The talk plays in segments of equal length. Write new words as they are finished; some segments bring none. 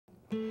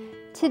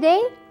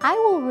Today, I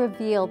will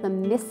reveal the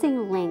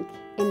missing link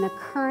in the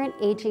current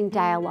aging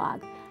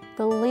dialogue,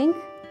 the link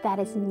that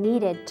is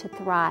needed to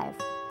thrive.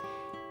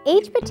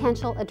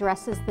 AgePotential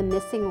addresses the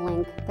missing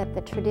link that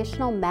the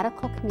traditional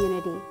medical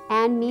community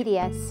and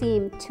media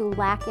seem to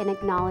lack in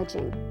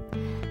acknowledging.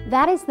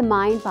 That is the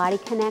mind-body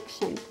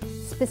connection,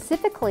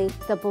 specifically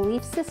the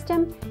belief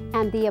system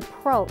and the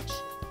approach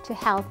to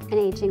health and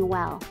aging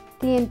well.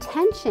 The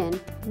intention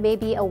may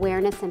be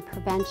awareness and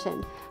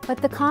prevention,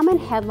 but the common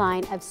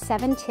headline of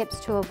 7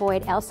 tips to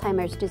avoid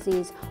Alzheimer's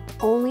disease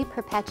only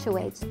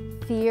perpetuates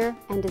fear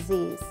and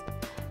disease.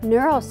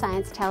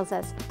 Neuroscience tells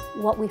us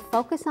what we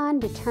focus on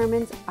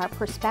determines our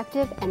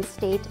perspective and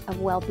state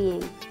of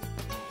well-being.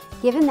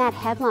 Given that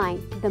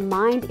headline, the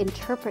mind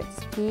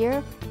interprets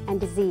fear and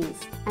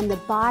disease, and the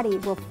body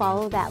will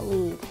follow that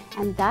lead,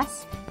 and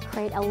thus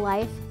create a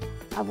life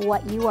of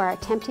what you are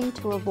attempting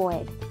to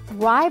avoid.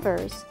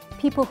 Thrivers,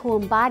 people who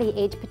embody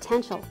age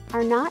potential,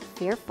 are not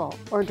fearful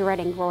or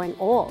dreading growing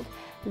old.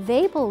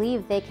 They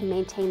believe they can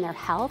maintain their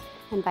health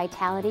and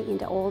vitality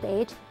into old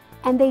age,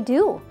 and they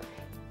do.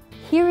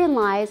 Herein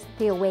lies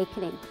the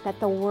awakening that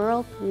the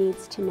world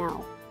needs to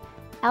know.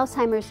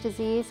 Alzheimer's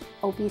disease,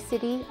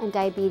 obesity, and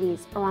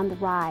diabetes are on the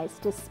rise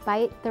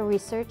despite the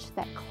research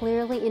that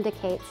clearly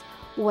indicates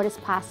what is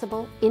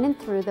possible in and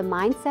through the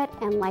mindset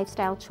and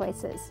lifestyle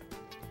choices.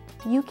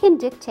 You can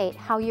dictate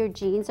how your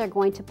genes are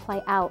going to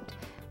play out.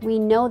 We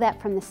know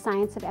that from the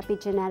science of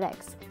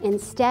epigenetics.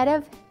 Instead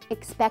of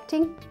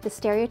expecting the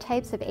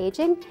stereotypes of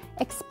aging,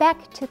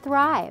 expect to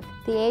thrive.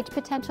 The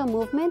AgePotential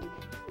movement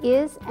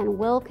is and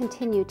will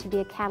continue to be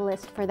a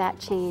catalyst for that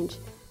change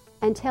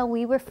until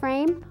we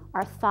reframe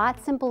our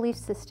thoughts and belief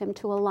system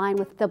to align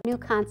with the new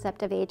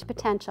concept of age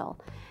potential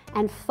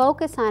and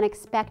focus on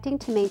expecting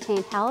to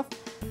maintain health,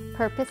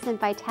 purpose, and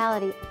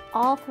vitality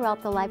all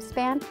throughout the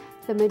lifespan.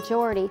 The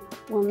majority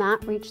will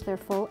not reach their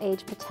full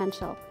age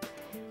potential.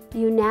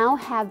 You now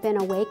have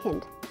been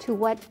awakened to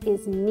what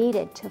is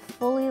needed to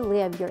fully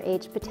live your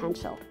age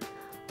potential.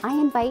 I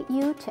invite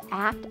you to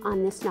act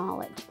on this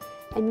knowledge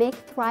and make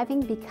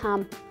thriving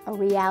become a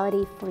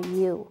reality for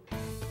you.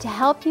 To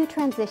help you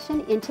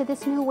transition into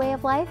this new way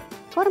of life,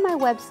 go to my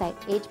website,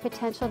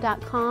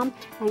 AgePotential.com,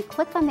 and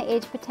click on the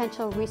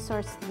AgePotential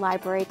Resource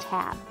Library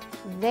tab.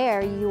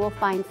 There you will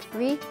find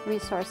free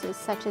resources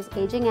such as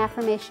Aging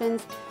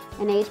Affirmations,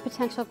 an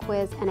AgePotential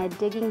quiz, and a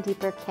Digging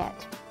Deeper kit.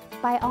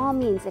 By all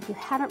means, if you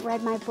haven't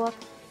read my book,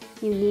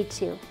 you need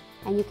to,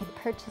 and you can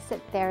purchase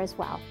it there as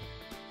well.